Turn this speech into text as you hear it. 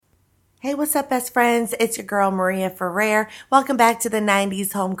Hey, what's up, best friends? It's your girl, Maria Ferrer. Welcome back to the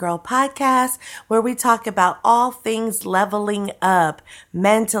 90s Homegirl Podcast, where we talk about all things leveling up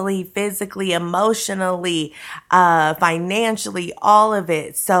mentally, physically, emotionally, financially, all of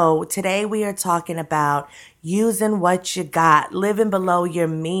it. So today we are talking about using what you got, living below your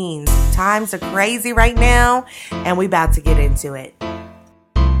means. Times are crazy right now, and we about to get into it.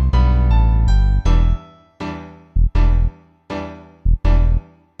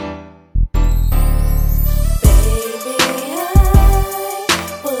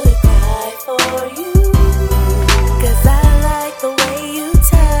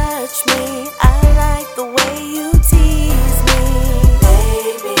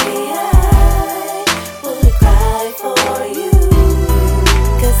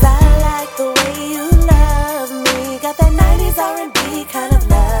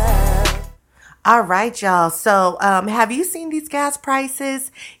 All right, y'all. So, have you seen these gas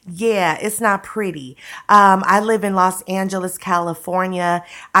prices? Yeah, it's not pretty. I live in Los Angeles, California.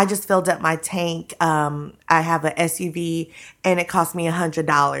 I just filled up my tank. I have an SUV and it cost me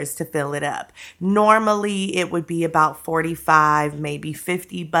 $100 to fill it up. Normally it would be about 45, maybe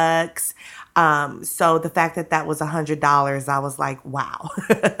 $50. So the fact that that was $100, I was like, wow.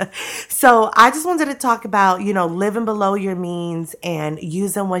 So I just wanted to talk about, living below your means and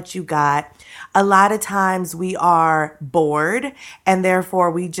using what you got. A lot of times we are bored and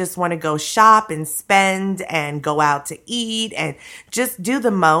therefore we just want to go shop and spend and go out to eat and just do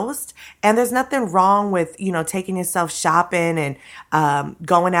the most. And there's nothing wrong with, taking yourself shopping and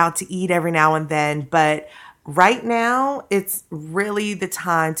going out to eat every now and then. But right now, it's really the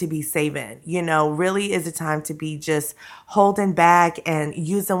time to be saving, really is the time to be just holding back and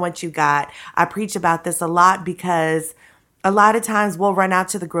using what you got. I preach about this a lot because a lot of times we'll run out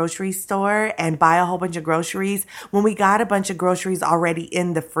to the grocery store and buy a whole bunch of groceries when we got a bunch of groceries already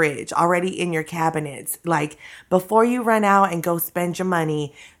in the fridge, already in your cabinets. Like, before you run out and go spend your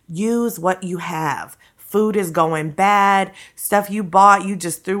money, use what you have. Food is going bad. Stuff you bought, you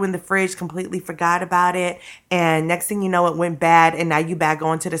just threw in the fridge, completely forgot about it. And next thing you know, it went bad. And now you back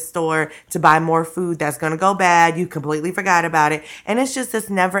going to the store to buy more food that's going to go bad. You completely forgot about it. And it's just this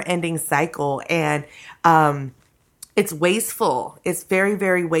never ending cycle. And, it's wasteful. It's very,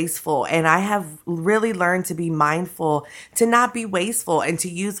 very wasteful. And I have really learned to be mindful, to not be wasteful and to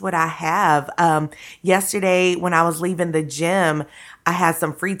use what I have. Yesterday, when I was leaving the gym, I had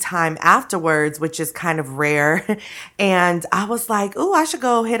some free time afterwards, which is kind of rare. And I was like, ooh, I should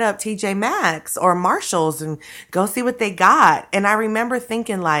go hit up TJ Maxx or Marshall's and go see what they got. And I remember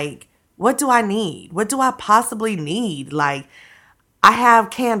thinking, like, what do I need? What do I possibly need? Like, I have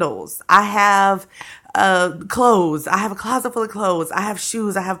candles. I have clothes. I have a closet full of clothes. I have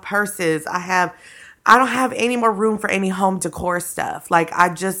shoes. I have purses. I don't have any more room for any home decor stuff. Like,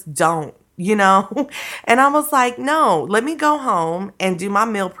 I just don't, And I was like, no, let me go home and do my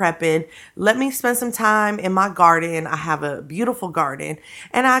meal prepping. Let me spend some time in my garden. I have a beautiful garden.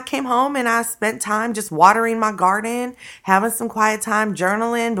 And I came home and I spent time just watering my garden, having some quiet time,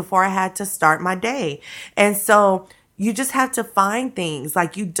 journaling before I had to start my day. And so you just have to find things.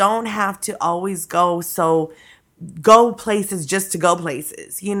 Like, you don't have to always go places just to go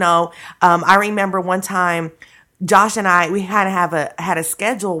places. I remember one time Josh and I, we had a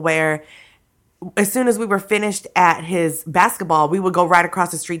schedule where as soon as we were finished at his basketball, we would go right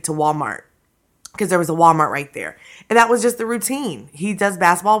across the street to Walmart because there was a Walmart right there. And that was just the routine. He does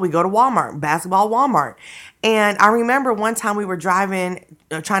basketball, we go to Walmart, basketball, Walmart. And I remember one time we were driving,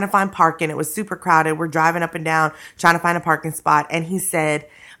 trying to find parking. It was super crowded. We're driving up and down, trying to find a parking spot. And he said,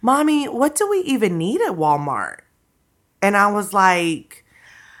 Mommy, what do we even need at Walmart? And I was like,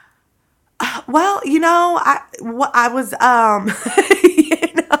 well, I was,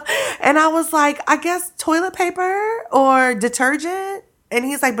 and I was like, I guess toilet paper or detergent. And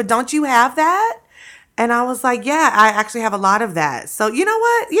he's like, but don't you have that? And I was like, yeah, I actually have a lot of that. So you know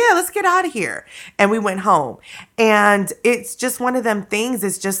what? Yeah, let's get out of here. And we went home. And it's just one of them things.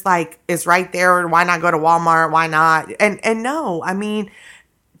 It's just like, it's right there. Why not go to Walmart? Why not? And no, I mean,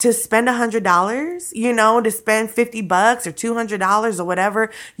 to spend $100, to spend $50 or $200 or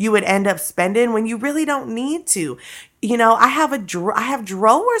whatever you would end up spending when you really don't need to. I have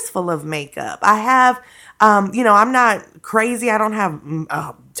drawers full of makeup. I have, I'm not crazy. I don't have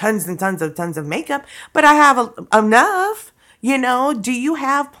tons and tons of makeup, but I have enough. Do you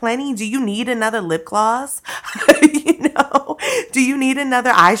have plenty? Do you need another lip gloss? Do you need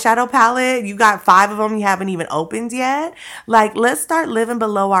another eyeshadow palette? You got 5 of them you haven't even opened yet. Like, let's start living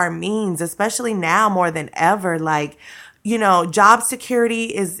below our means, especially now more than ever. Like, job security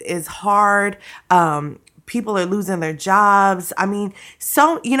is hard. people are losing their jobs. I mean,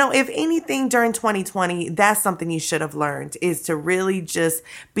 so, if anything during 2020, that's something you should have learned, is to really just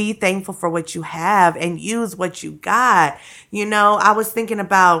be thankful for what you have and use what you got. I was thinking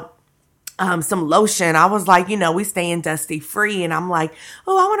about some lotion. I was like, we stay in dusty free. And I'm like,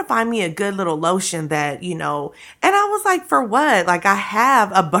 oh, I want to find me a good little lotion that, and I was like, for what? Like, I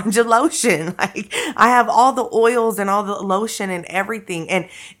have a bunch of lotion. Like, I have all the oils and all the lotion and everything. And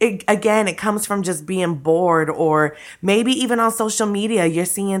it comes from just being bored, or maybe even on social media, you're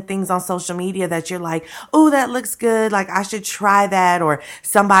seeing things on social media that you're like, oh, that looks good. Like, I should try that. Or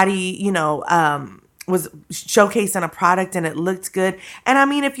somebody, was showcasing a product and it looked good. And I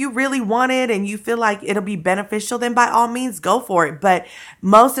mean, if you really want it and you feel like it'll be beneficial, then by all means go for it. But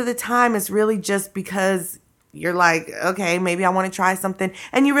most of the time it's really just because you're like, okay, maybe I want to try something,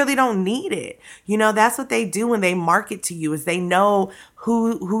 and you really don't need it. That's what they do when they market to you, is they know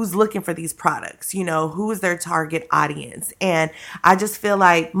who's looking for these products, who is their target audience. And I just feel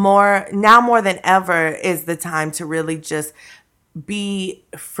like more than ever is the time to really just be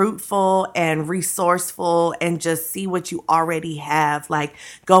fruitful and resourceful and just see what you already have. Like,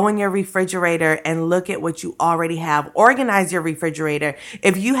 go in your refrigerator and look at what you already have. Organize your refrigerator.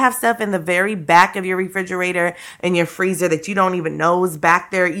 If you have stuff in the very back of your refrigerator and your freezer that you don't even know is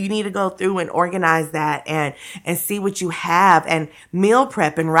back there, you need to go through and organize that and see what you have, and meal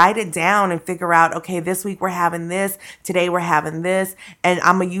prep and write it down and figure out, okay, this week we're having this, today we're having this, and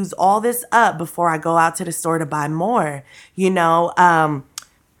I'm going to use all this up before I go out to the store to buy more.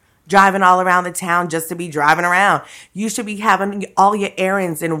 Driving all around the town just to be driving around. You should be having all your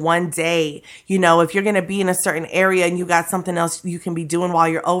errands in one day. If you're going to be in a certain area and you got something else you can be doing while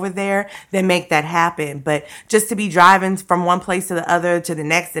you're over there, then make that happen. But just to be driving from one place to the other to the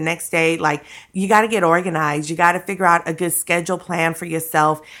next day, like, you got to get organized. You got to figure out a good schedule plan for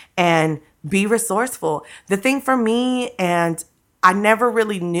yourself and be resourceful. The thing for me, and I never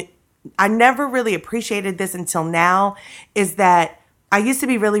really appreciated this until now, is that I used to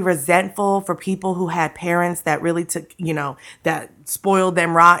be really resentful for people who had parents that really took, that spoiled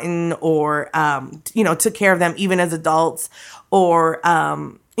them rotten, or, took care of them even as adults, or,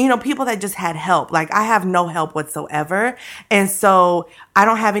 people that just had help. Like, I have no help whatsoever. And so I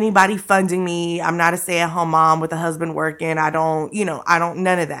don't have anybody funding me. I'm not a stay-at-home mom with a husband working. I don't,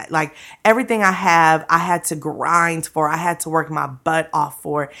 none of that. Like, everything I have, I had to grind for. I had to work my butt off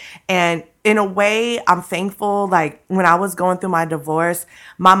for. And in a way, I'm thankful. Like, when I was going through my divorce,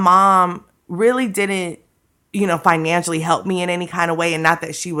 my mom really didn't, financially help me in any kind of way. And not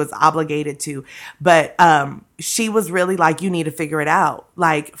that she was obligated to, but she was really like, you need to figure it out.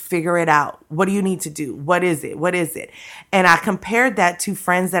 Like, figure it out. What do you need to do? What is it? What is it? And I compared that to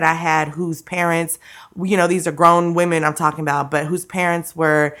friends that I had whose parents, these are grown women I'm talking about, but whose parents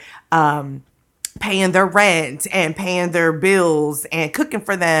were, paying their rent and paying their bills and cooking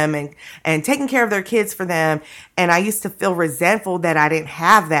for them and taking care of their kids for them. And I used to feel resentful that I didn't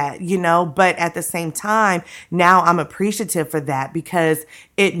have that, but at the same time, now I'm appreciative for that, because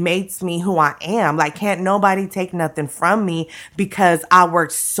it makes me who I am. Like, can't nobody take nothing from me, because I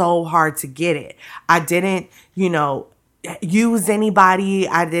worked so hard to get it. I didn't, use anybody.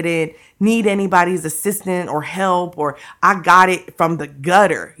 I didn't need anybody's assistance or help, or I got it from the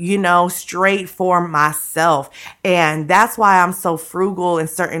gutter, straight for myself. And that's why I'm so frugal in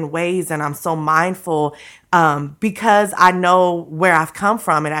certain ways, and I'm so mindful, because I know where I've come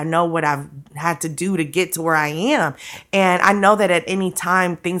from, and I know what I've had to do to get to where I am. And I know that at any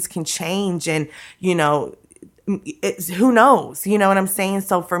time things can change, and, who knows, you know what I'm saying?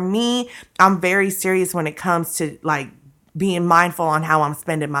 So for me, I'm very serious when it comes to, like, being mindful on how I'm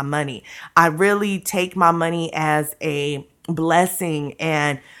spending my money. I really take my money as a blessing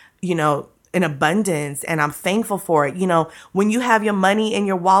and, in abundance, and I'm thankful for it. When you have your money in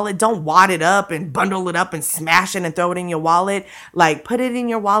your wallet, don't wad it up and bundle it up and smash it and throw it in your wallet. Like, put it in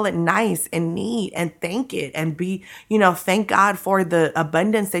your wallet nice and neat, and thank it, and be, thank God for the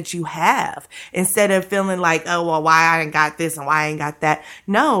abundance that you have, instead of feeling like, oh, well, why I ain't got this and why I ain't got that.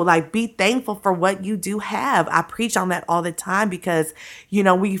 No, like, be thankful for what you do have. I preach on that all the time, because, we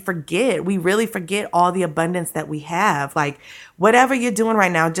really forget all the abundance that we have. Like, whatever you're doing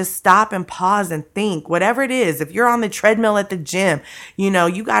right now, just stop and pause and think. Whatever it is, if you're on the treadmill at the gym,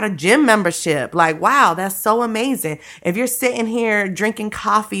 you got a gym membership. Like, wow, that's so amazing. If you're sitting here drinking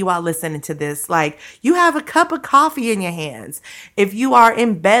coffee while listening to this, like, you have a cup of coffee in your hands. If you are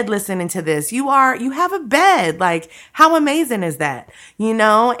in bed listening to this, you have a bed. Like, how amazing is that?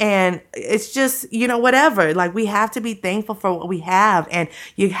 And it's just, whatever. Like, we have to be thankful for what we have, and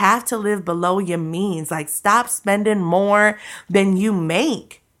you have to live below your means. Like, stop spending more than you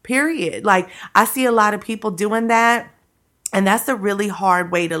make. period. Like, I see a lot of people doing that. And that's a really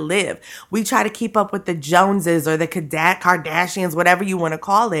hard way to live. We try to keep up with the Joneses or the Kardashians, whatever you want to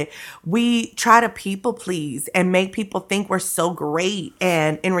call it. We try to people please and make people think we're so great.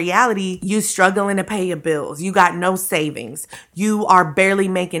 And in reality, you struggling to pay your bills. You got no savings. You are barely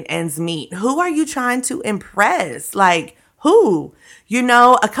making ends meet. Who are you trying to impress? Like, who? You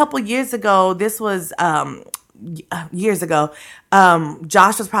know, a couple years ago, this was years ago.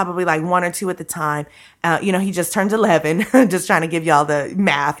 Josh was probably like 1 or 2 at the time. He just turned 11, just trying to give y'all the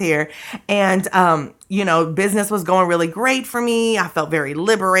math here. And, business was going really great for me. I felt very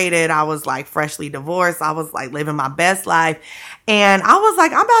liberated. I was like freshly divorced. I was like living my best life. And I was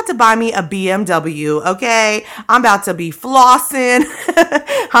like, I'm about to buy me a BMW. Okay. I'm about to be flossing.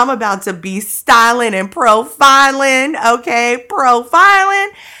 I'm about to be styling and profiling. Okay. Profiling.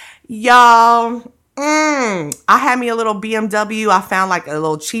 Y'all. I had me a little BMW. I found like a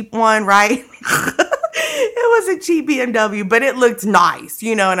little cheap one, right? It was a cheap BMW, but it looked nice.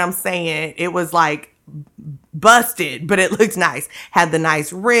 You know what I'm saying? It was like busted, but it looked nice. Had the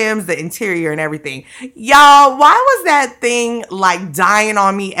nice rims, the interior and everything. Y'all, why was that thing like dying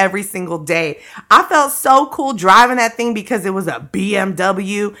on me every single day? I felt so cool driving that thing because it was a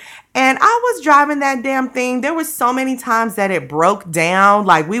BMW. And I was driving that damn thing. There was so many times that it broke down.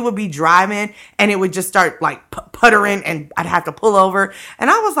 Like, we would be driving and it would just start like puttering and I'd have to pull over. And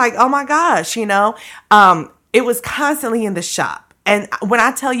I was like, oh my gosh, it was constantly in the shop. And when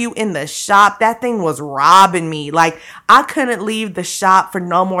I tell you in the shop, that thing was robbing me. Like, I couldn't leave the shop for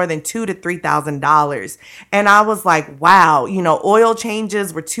no more than $2,000 to $3,000. And I was like, wow, oil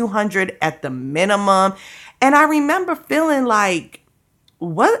changes were $200 at the minimum. And I remember feeling like,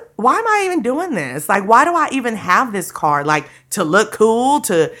 why am I even doing this? Like, why do I even have this car? Like, to look cool,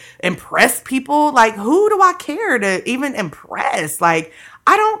 to impress people? Like, who do I care to even impress? Like,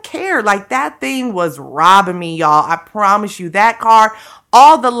 I don't care. Like, that thing was robbing me, y'all. I promise you, that car,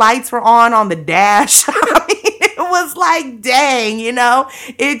 all the lights were on the dash. I mean, it was like, dang,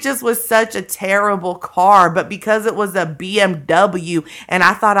 it just was such a terrible car. But because it was a BMW and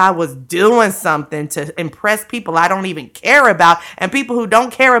I thought I was doing something to impress people I don't even care about and people who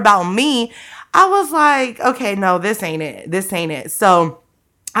don't care about me, I was like, okay, no, this ain't it. This ain't it. So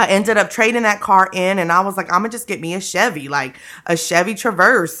I ended up trading that car in and I was like, I'm going to just get me a Chevy, like a Chevy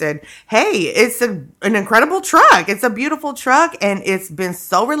Traverse. And hey, it's an incredible truck. It's a beautiful truck and it's been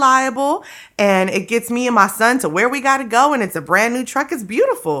so reliable and it gets me and my son to where we got to go. And it's a brand new truck. It's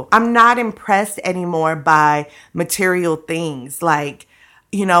beautiful. I'm not impressed anymore by material things. Like,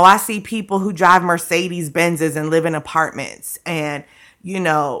 I see people who drive Mercedes Benzes and live in apartments and,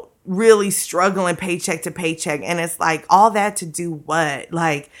 really struggling paycheck to paycheck. And it's like, all that to do what?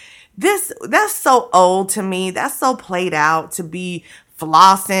 Like, that's so old to me. That's so played out to be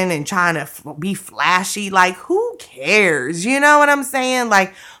flossing and trying to be flashy. Like, who cares? You know what I'm saying?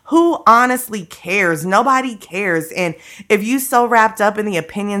 Like, who honestly cares? Nobody cares. And if you so wrapped up in the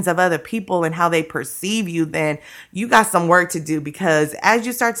opinions of other people and how they perceive you, then you got some work to do, because as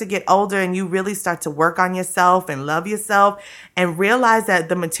you start to get older and you really start to work on yourself and love yourself and realize that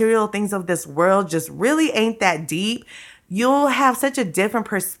the material things of this world just really ain't that deep, you'll have such a different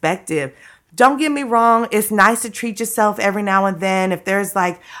perspective. Don't get me wrong. It's nice to treat yourself every now and then. If there's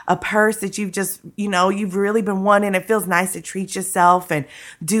like a purse that you've just, you've really been wanting, it feels nice to treat yourself and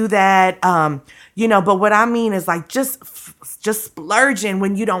do that. But what I mean is like just splurging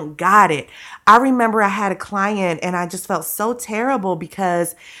when you don't got it. I remember I had a client and I just felt so terrible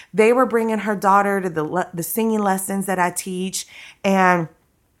because they were bringing her daughter to the singing lessons that I teach, and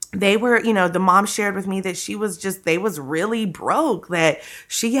they were, the mom shared with me that they was really broke, that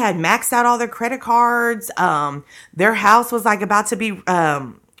she had maxed out all their credit cards. Their house was like about to be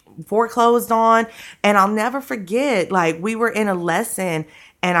foreclosed on. And I'll never forget, like, we were in a lesson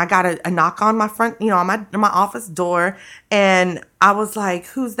and I got a knock on my front, on my office door. And I was like,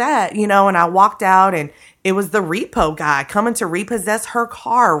 who's that? And I walked out and it was the repo guy coming to repossess her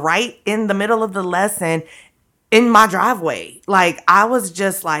car right in the middle of the lesson in my driveway. Like, I was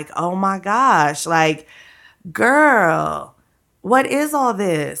just like, oh my gosh, like, girl, what is all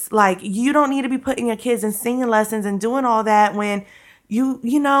this? Like, you don't need to be putting your kids in singing lessons and doing all that when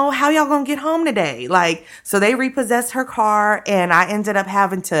how y'all gonna get home today? Like, so they repossessed her car and I ended up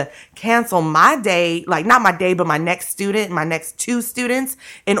having to cancel my day, like not my day, but my next 2 students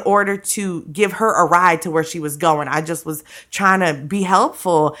in order to give her a ride to where she was going. I just was trying to be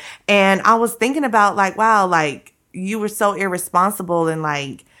helpful. And I was thinking about like, wow, like you were so irresponsible and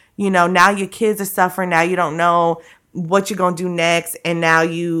like, now your kids are suffering. Now you don't know what you're going to do next. And now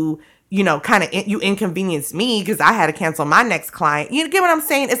you kind of you inconvenience me because I had to cancel my next client. You get what I'm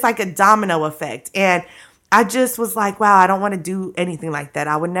saying? It's like a domino effect. And I just was like, wow, I don't want to do anything like that.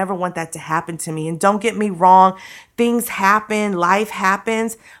 I would never want that to happen to me. And don't get me wrong, things happen, life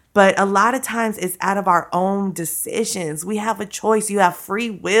happens, but a lot of times it's out of our own decisions. We have a choice. You have free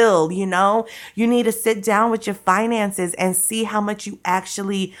will, You need to sit down with your finances and see how much you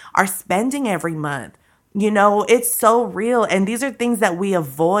actually are spending every month. It's so real. And these are things that we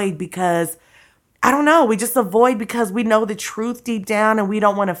avoid because I don't know. We just avoid because we know the truth deep down and we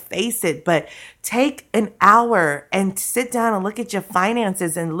don't want to face it. But take an hour and sit down and look at your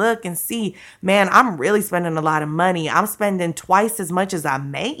finances and look and see, man, I'm really spending a lot of money. I'm spending twice as much as I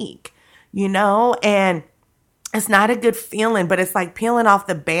make, and it's not a good feeling, but it's like peeling off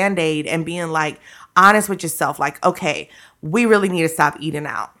the Band-Aid and being like honest with yourself. Like, okay, we really need to stop eating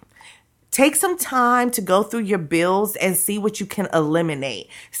out. Take some time to go through your bills and see what you can eliminate.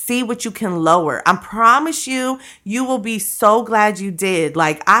 See what you can lower. I promise you, you will be so glad you did.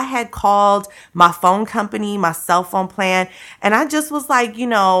 Like, I had called my phone company, my cell phone plan, and I just was like,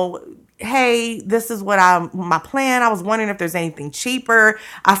 hey, this is my plan. I was wondering if there's anything cheaper.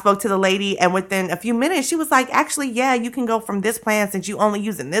 I spoke to the lady, and within a few minutes, she was like, actually, yeah, you can go from this plan since you only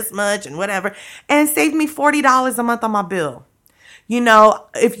using this much and whatever, and saved me $40 a month on my bill.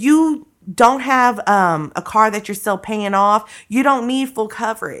 If you don't have a car that you're still paying off, you don't need full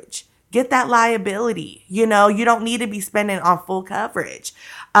coverage. Get that liability. You don't need to be spending on full coverage.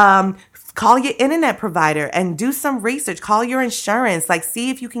 Call your internet provider and do some research. Call your insurance. Like, see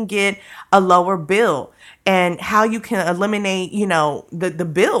if you can get a lower bill and how you can eliminate, the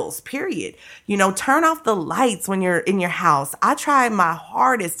bills, period. Turn off the lights when you're in your house. I try my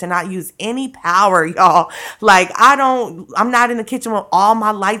hardest to not use any power, y'all. Like, I'm not in the kitchen with all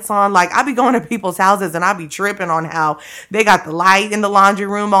my lights on. Like, I be going to people's houses and I be tripping on how they got the light in the laundry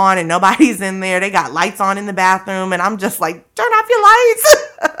room on and nobody's in there. They got lights on in the bathroom. And I'm just like, turn off your lights.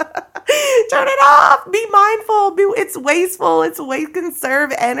 Turn it off. Be mindful. It's wasteful.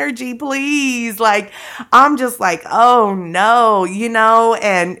 Conserve energy, please. Like, I'm just like, oh no,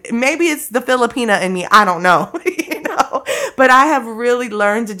 and maybe it's the Filipina in me. I don't know, but I have really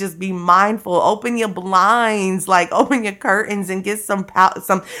learned to just be mindful. Open your blinds, like open your curtains and get some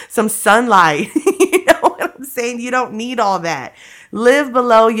sunlight. You know what I'm saying? You don't need all that. Live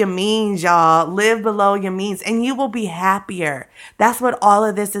below your means, y'all. Live below your means and you will be happier. That's what all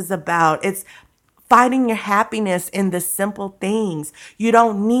of this is about. It's finding your happiness in the simple things. You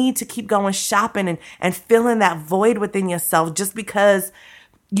don't need to keep going shopping and filling that void within yourself just because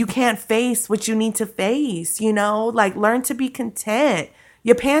you can't face what you need to face, like learn to be content.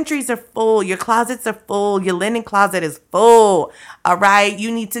 Your pantries are full. Your closets are full. Your linen closet is full. All right.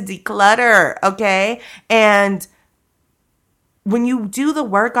 You need to declutter. Okay. And when you do the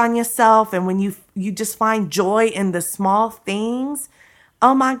work on yourself and when you just find joy in the small things,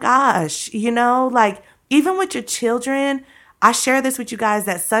 oh my gosh, like even with your children, I share this with you guys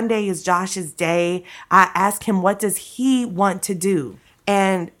that Sunday is Josh's day. I ask him, what does he want to do?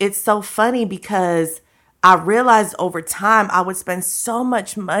 And it's so funny because I realized over time I would spend so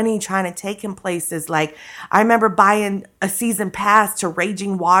much money trying to take him places. Like I remember buying a season pass to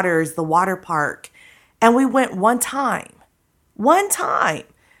Raging Waters, the water park. And we went one time.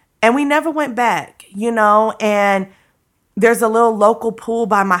 And we never went back, and there's a little local pool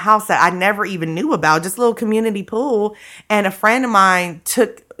by my house that I never even knew about, just a little community pool. And a friend of mine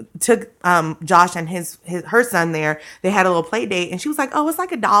took Josh and her son there. They had a little play date and she was like, oh, it's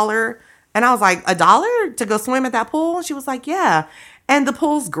like $1. And I was like, $1 to go swim at that pool? And she was like, yeah. And the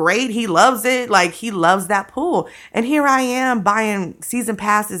pool's great. He loves it. Like he loves that pool. And here I am buying season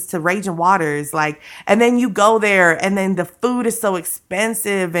passes to Raging Waters. Like, and then you go there and then the food is so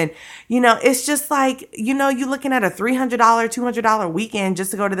expensive. And, it's just like, you're looking at a $300, $200 weekend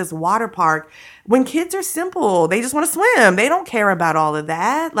just to go to this water park when kids are simple. They just want to swim. They don't care about all of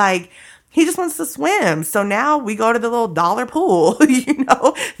that. Like, he just wants to swim. So now we go to the little dollar pool,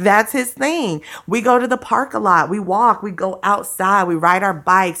 that's his thing. We go to the park a lot. We walk, we go outside, we ride our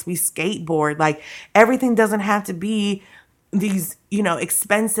bikes, we skateboard. Like everything doesn't have to be these,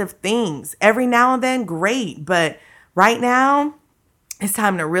 expensive things. Every now and then, great. But right now, it's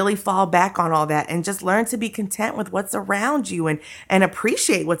time to really fall back on all that and just learn to be content with what's around you and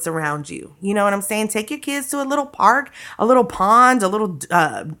appreciate what's around you. You know what I'm saying? Take your kids to a little park, a little pond, a little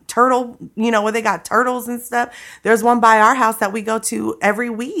turtle, where they got turtles and stuff. There's one by our house that we go to every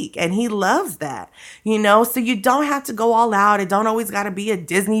week and he loves that, so you don't have to go all out. It don't always got to be a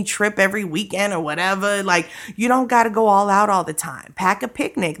Disney trip every weekend or whatever. Like you don't got to go all out all the time. Pack a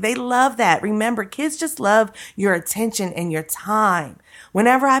picnic. They love that. Remember, kids just love your attention and your time.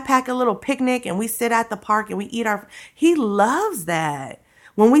 Whenever I pack a little picnic and we sit at the park and we eat he loves that.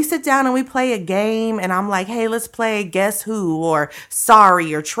 When we sit down and we play a game and I'm like, hey, let's play Guess Who or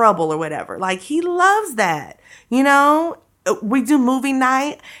Sorry or Trouble or whatever. Like, he loves that, you know? We do movie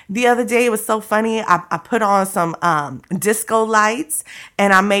night. The other day, it was so funny. I put on some disco lights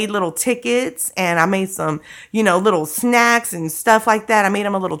and I made little tickets and I made some, little snacks and stuff like that. I made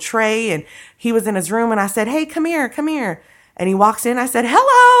him a little tray and he was in his room and I said, hey, come here, come here. And he walks in. I said,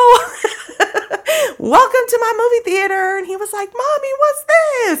 hello. Welcome to my movie theater. And he was like, Mommy, what's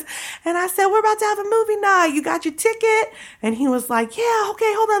this? And I said, we're about to have a movie night. You got your ticket? And he was like, yeah,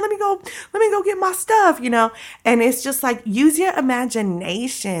 okay, hold on. Let me go get my stuff, And it's just like, use your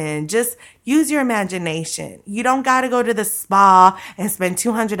imagination. Just use your imagination. You don't got to go to the spa and spend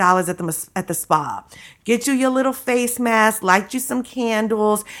 $200 at the spa. Get you your little face mask, light you some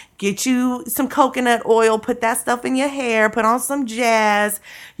candles, get you some coconut oil, put that stuff in your hair, put on some jazz,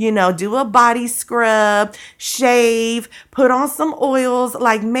 do a body scrub, shave, put on some oils,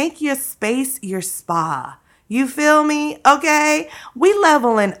 like make your space your spa. You feel me? Okay. We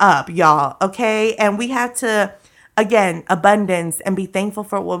leveling up, y'all. Okay. And we have to, again, abundance and be thankful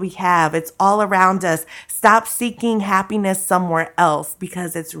for what we have. It's all around us. Stop seeking happiness somewhere else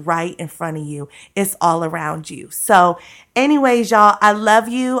because it's right in front of you. It's all around you. So anyways, y'all, I love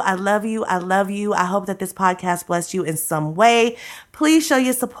you. I love you. I love you. I hope that this podcast blessed you in some way. Please show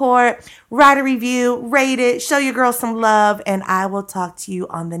your support, write a review, rate it, show your girl some love, and I will talk to you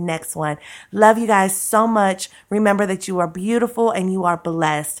on the next one. Love you guys so much. Remember that you are beautiful and you are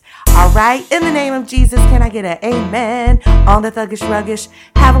blessed. All right. In the name of Jesus, can I get an amen on the Thuggish Ruggish?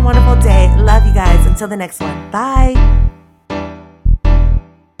 Have a wonderful day. Love you guys. Until the next one. Bye.